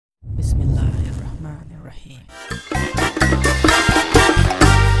Bismillahirrahmanirrahim.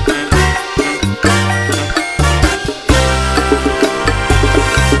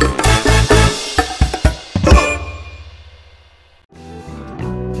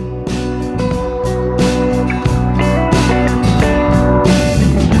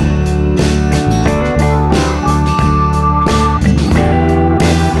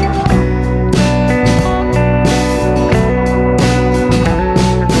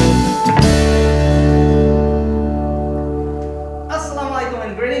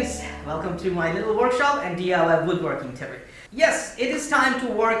 Welcome to my little workshop and DIY woodworking tip. Yes, it is time to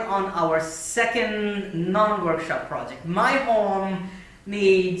work on our second non-workshop project. My home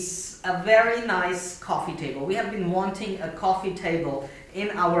needs a very nice coffee table. We have been wanting a coffee table in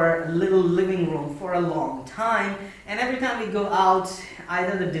our little living room for a long time, and every time we go out,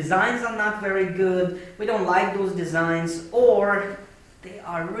 either the designs are not very good, we don't like those designs, or they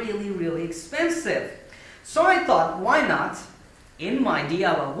are really expensive. So I thought, why not, in my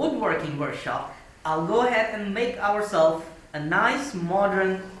DIY woodworking workshop, I'll go ahead and make ourselves a nice,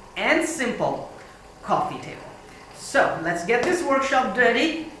 modern and simple coffee table. So let's get this workshop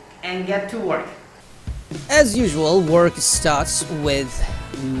ready and get to work. As usual, work starts with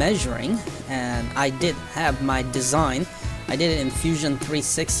measuring, and I did have my design. I did it in Fusion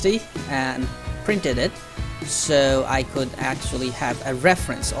 360 and printed it so I could actually have a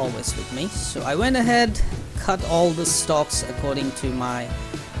reference always with me. So I went ahead, cut all the stocks according to my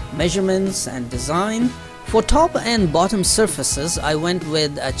measurements and design. For top and bottom surfaces, I went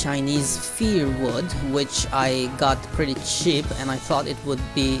with a Chinese fir wood, which I got pretty cheap, and I thought it would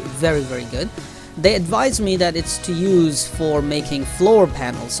be very good. They advised me that it's to use for making floor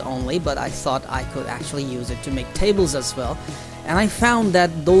panels only, but I thought I could actually use it to make tables as well. And I found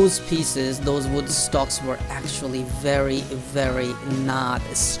that those pieces, those wood stocks, were actually very not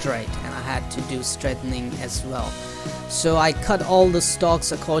straight, and I had to do straightening as well. So I cut all the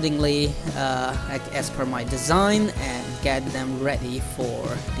stocks accordingly as per my design and get them ready for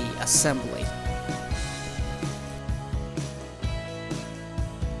the assembly.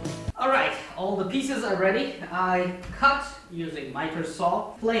 Alright, all the pieces are ready. I cut using miter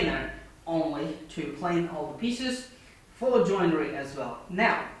saw, planer only, to plane all the pieces for joinery as well.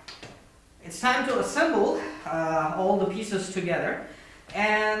 Now, it's time to assemble all the pieces together,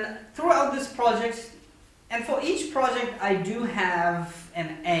 and throughout this project, and for each project, I do have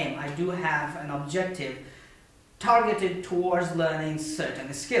an aim, I do have an objective targeted towards learning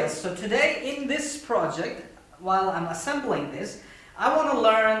certain skills. So today in this project, while I'm assembling this, I want to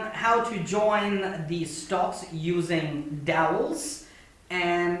learn how to join these stocks using dowels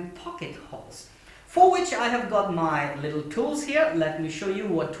and pocket holes, for which I have got my little tools here. Let me show you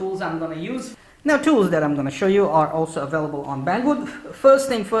what tools I'm going to use. Now, tools that I'm going to show you are also available on Banggood. First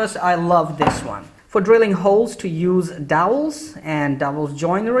thing first, I love this one. For drilling holes, to use dowels and dowels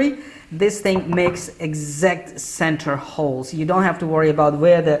joinery. This thing makes exact center holes. You don't have to worry about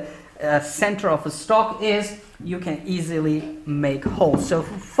where the center of a stock is. You can easily make holes. So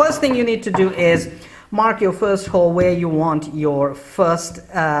first thing you need to do is mark your first hole where you want your first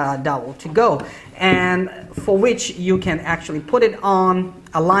dowel to go, and for which you can actually put it on,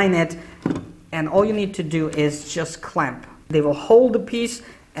 align it, and all you need to do is just clamp. They will hold the piece,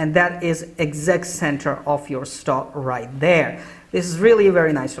 and that is exact center of your stock right there. This is really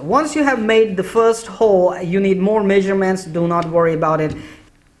very nice. So once you have made the first hole, you need more measurements. Do not worry about it.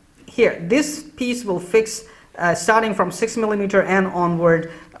 Here, this piece will fix starting from 6mm and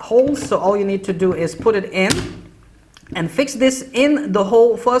onward holes. So all you need to do is put it in and fix this in the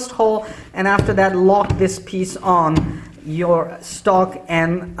hole, first hole, and after that lock this piece on your stock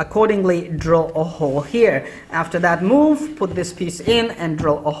and accordingly drill a hole here. After that, move, put this piece in and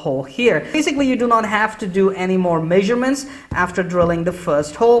drill a hole here. Basically, you do not have to do any more measurements after drilling the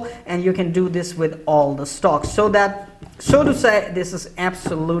first hole, and you can do this with all the stocks. So to say, this is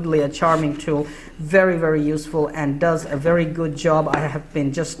absolutely a charming tool, very useful, and does a very good job. I have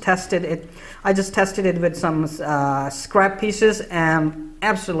been just tested it. I just tested it with some scrap pieces and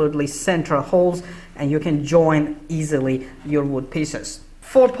absolutely center holes, and you can join easily your wood pieces.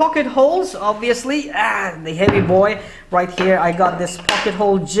 For pocket holes, obviously, the heavy boy right here, I got this pocket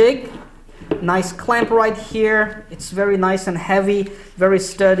hole jig. Nice clamp right here. It's very nice and heavy, very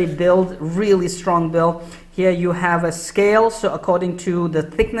sturdy build, really strong build. Here you have a scale, so according to the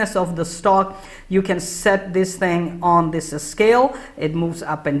thickness of the stock, you can set this thing on this scale. It moves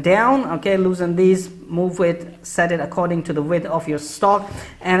up and down. Okay, loosen these, move it, set it according to the width of your stock,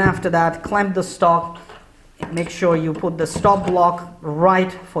 and after that, clamp the stock make sure you put the stop block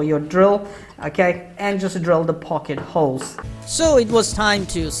right for your drill, okay, and just drill the pocket holes. So it was time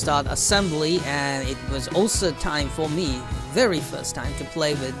to start assembly, and it was also time for me, very first time, to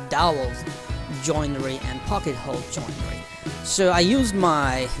play with dowels, joinery and pocket hole joinery. So I used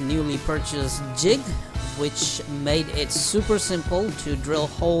my newly purchased jig, which made it super simple to drill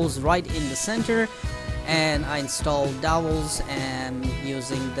holes right in the center, and I installed dowels, and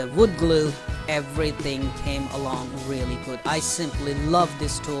using the wood glue everything came along really good. I simply love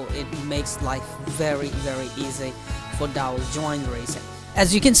this tool. It makes life very easy for dowel joineries.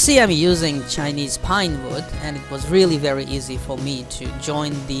 As you can see, I'm using Chinese pine wood, and it was really very easy for me to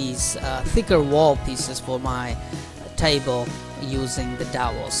join these thicker wall pieces for my table using the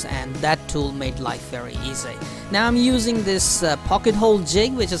dowels, and that tool made life very easy. Now I'm using this pocket hole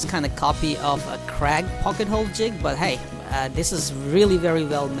jig, which is kind of copy of a Krag pocket hole jig, but hey, this is really very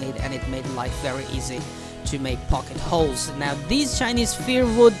well made, and it made life very easy to make pocket holes. Now these Chinese fir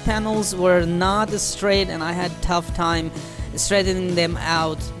wood panels were not straight, and I had tough time straightening them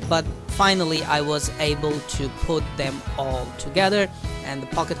out, but finally I was able to put them all together, and the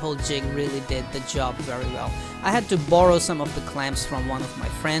pocket hole jig really did the job very well. I had to borrow some of the clamps from one of my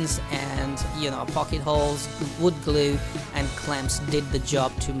friends, and pocket holes, wood glue and clamps did the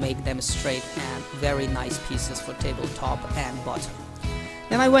job to make them straight and very nice pieces for tabletop and bottom.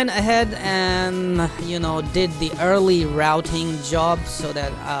 Then I went ahead and did the early routing job so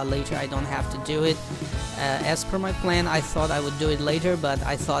that later I don't have to do it. As per my plan, I thought I would do it later, but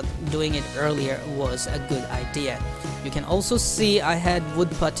I thought doing it earlier was a good idea. You can also see I had wood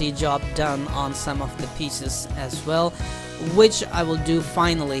putty job done on some of the pieces as well, which I will do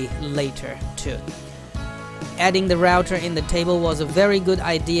finally later too. Adding the router in the table was a very good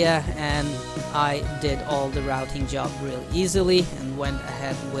idea, and I did all the routing job real easily and went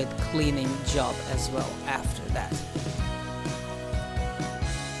ahead with cleaning job as well after that.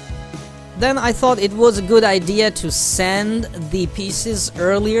 Then I thought it was a good idea to sand the pieces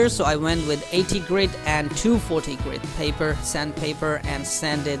earlier, so I went with 80 grit and 240 grit paper, sandpaper, and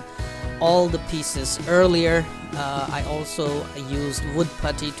sanded all the pieces earlier. I also used wood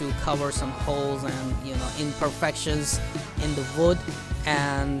putty to cover some holes and imperfections in the wood,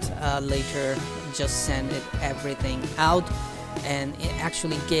 and later just sanded everything out, and it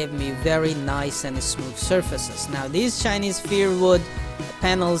actually gave me very nice and smooth surfaces. Now these Chinese fir wood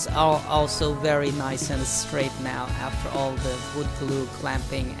panels are also very nice and straight now after all the wood glue,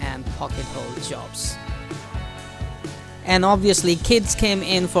 clamping and pocket hole jobs. And obviously kids came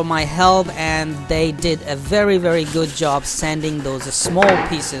in for my help, and they did a very good job sanding those small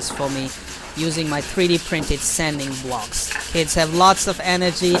pieces for me using my 3D printed sanding blocks. Kids have lots of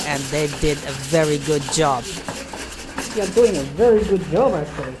energy, and they did a very good job. You're doing a very good job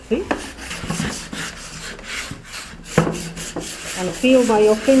actually, see? And feel by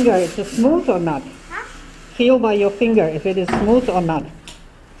your finger if it's smooth or not. Huh? Feel by your finger if it is smooth or not.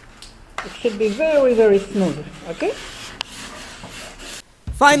 It should be very smooth, okay?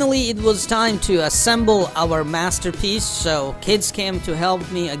 Finally, it was time to assemble our masterpiece, so kids came to help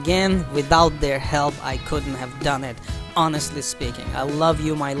me again. Without their help, I couldn't have done it, honestly speaking. I love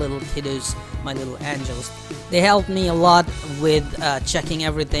you, my little kiddos, my little angels. They helped me a lot with checking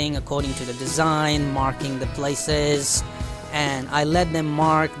everything according to the design, marking the places, and I let them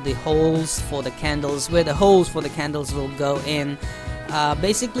mark the holes for the candles, where the holes for the candles will go in.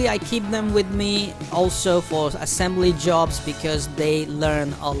 Basically, I keep them with me also for assembly jobs because they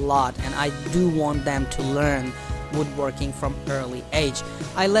learn a lot, and I do want them to learn woodworking from early age.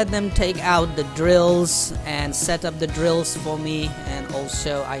 I let them take out the drills and set up the drills for me, and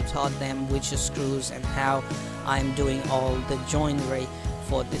also I taught them which screws and how I'm doing all the joinery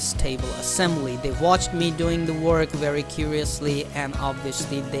for this table assembly. They watched me doing the work very curiously, and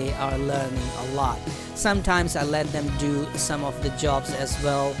obviously they are learning a lot. Sometimes I let them do some of the jobs as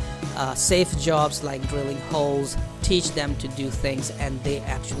well, safe jobs like drilling holes, teach them to do things, and they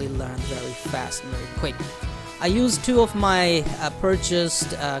actually learn very fast and very quick. I used two of my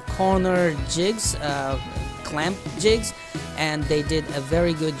purchased corner jigs, clamp jigs, and they did a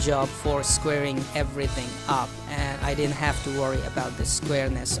very good job for squaring everything up, and I didn't have to worry about the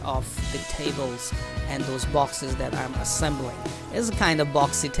squareness of the tables and those boxes that I'm assembling. It's a kind of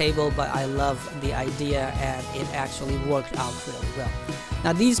boxy table, but I love the idea, and it actually worked out really well.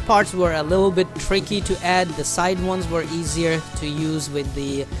 Now these parts were a little bit tricky to add. The side ones were easier to use with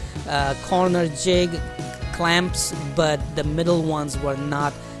the corner jig clamps, but the middle ones were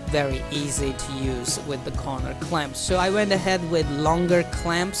not very easy to use with the corner clamps. So I went ahead with longer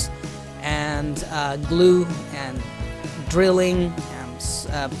clamps and glue and drilling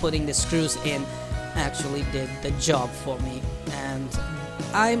and putting the screws in actually did the job for me, and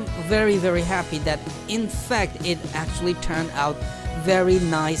I'm very happy that in fact it actually turned out very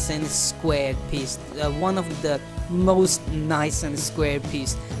nice and square piece, one of the most nice and square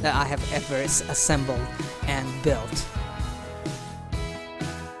piece that I have ever assembled and built.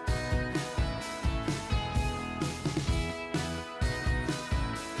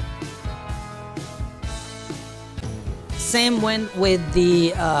 Same went with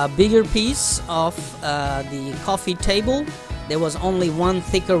the bigger piece of the coffee table. There was only one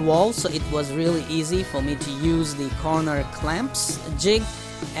thicker wall, so it was really easy for me to use the corner clamps jig,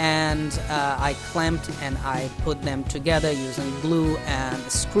 and I clamped and I put them together using glue and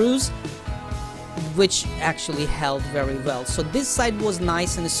screws, which actually held very well. So this side was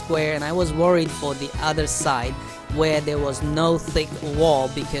nice and square, and I was worried for the other side where there was no thick wall,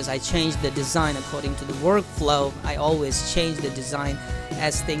 because I changed the design according to the workflow. I always change the design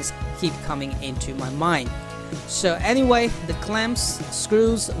as things keep coming into my mind. So anyway, the clamps,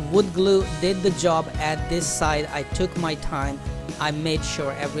 screws, wood glue did the job at this side. I took my time. I made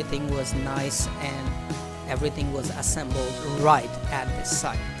sure everything was nice and everything was assembled right at this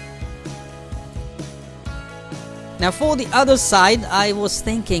side. Now for the other side, I was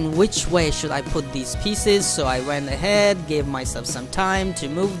thinking which way should I put these pieces, so I went ahead, gave myself some time to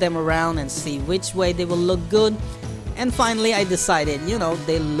move them around and see which way they will look good. And finally I decided, you know,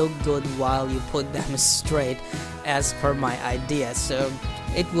 they look good while you put them straight as per my idea. So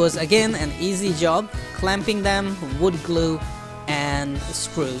it was again an easy job. Clamping them, wood glue and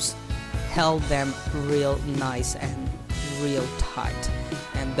screws held them real nice and real tight.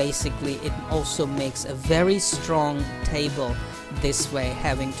 And basically it also makes a very strong table this way,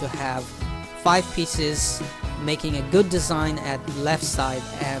 having to have 5 pieces, making a good design at left side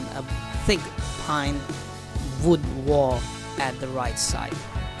and a thick pine wood wall at the right side.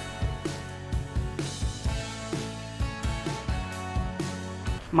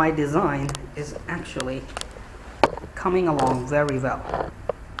 My design is actually coming along very well.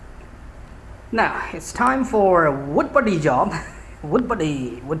 Now it's time for a wood putty job. Wood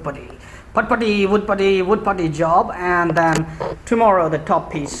putty job, and then tomorrow the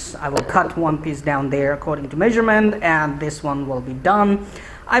top piece, I will cut one piece down there according to measurement, and this one will be done.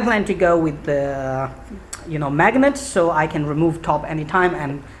 I plan to go with the magnets, so I can remove top anytime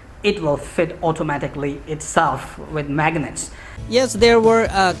and it will fit automatically itself with magnets. Yes, there were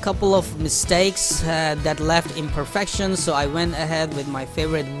a couple of mistakes that left imperfections, so I went ahead with my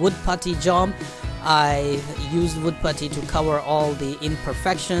favorite wood putty job. I used wood putty to cover all the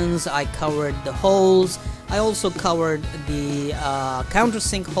imperfections. I covered the holes. I also covered the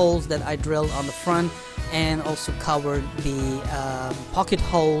countersink holes that I drilled on the front, and also covered the pocket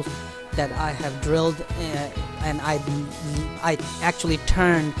holes that I have drilled, and I actually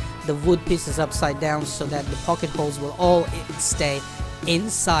turned the wood pieces upside down so that the pocket holes will all stay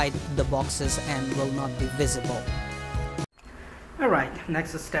inside the boxes and will not be visible. Alright,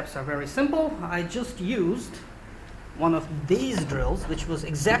 next steps are very simple. I just used one of these drills, which was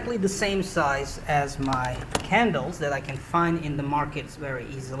exactly the same size as my candles that I can find in the markets very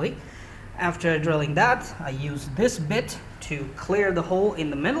easily. After drilling that, I used this bit to clear the hole in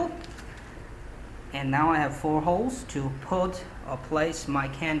the middle, and now I have 4 holes to put or place my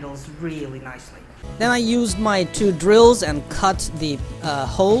candles really nicely. Then I used my 2 drills and cut the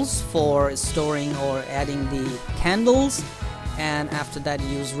holes for storing or adding the candles, and after that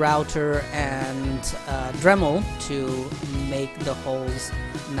use router and Dremel to make the holes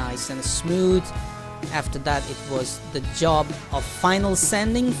nice and smooth. After that it was the job of final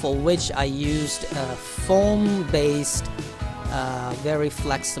sanding, for which I used a foam based very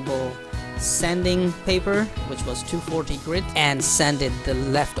flexible sanding paper, which was 240 grit, and sanded the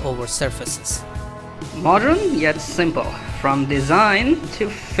leftover surfaces. Modern yet simple, from design to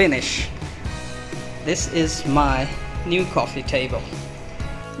finish. This is my new coffee table.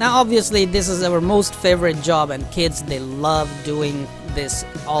 Now obviously this is our most favorite job, and kids, they love doing this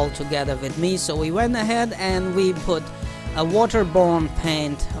all together with me, so we went ahead and we put a waterborne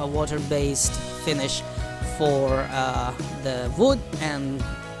paint, a water-based finish for the wood, and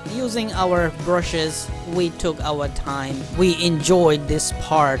using our brushes we took our time. We enjoyed this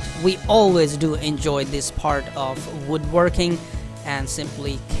part. We always do enjoy this part of woodworking, and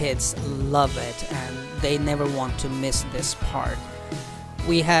simply kids love it and they never want to miss this part.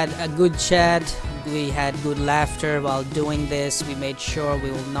 We had a good chat, we had good laughter while doing this. We made sure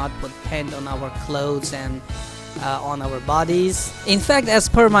we will not put paint on our clothes and on our bodies. In fact, as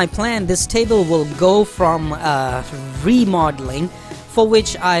per my plan, this table will go from remodeling, for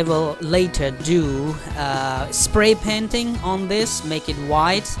which I will later do spray painting on this, make it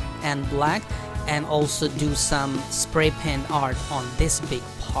white and black, and also do some spray paint art on this big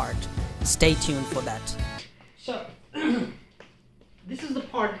part. Stay tuned for that. So this is the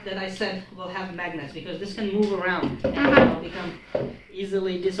part that I said will have magnets, because this can move around and become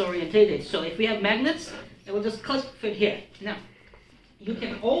easily disorientated. So if we have magnets, it will just fit here. Now, you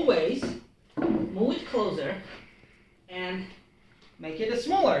can always move it closer and make it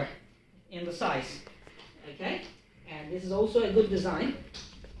smaller in the size. Okay? And this is also a good design.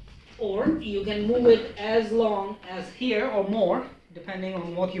 Or you can move it as long as here or more, depending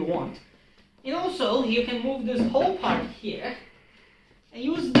on what you want. And also, you can move this whole part here and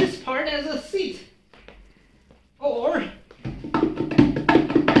use this part as a seat. Or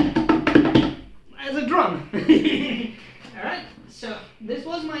as a drum. Alright, so this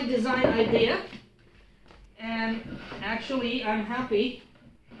was my design idea. And actually, I'm happy,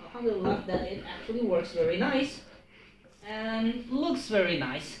 alhamdulillah, that it actually works very nice and looks very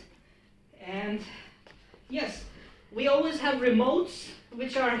nice. And yes, we always have remotes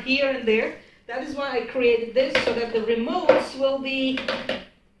which are here and there. That is why I created this, so that the remotes will be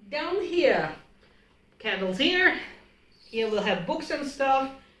down here. Candles here. Here we'll have books and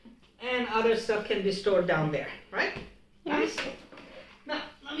stuff, and other stuff can be stored down there, right? Nice. Now,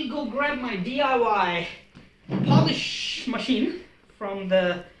 let me go grab my DIY polish machine from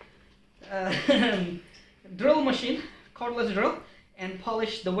the drill machine, cordless drill, and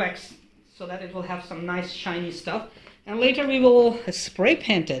polish the wax so that it will have some nice shiny stuff. And later we will spray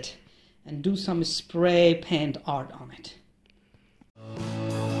paint it and do some spray paint art on it.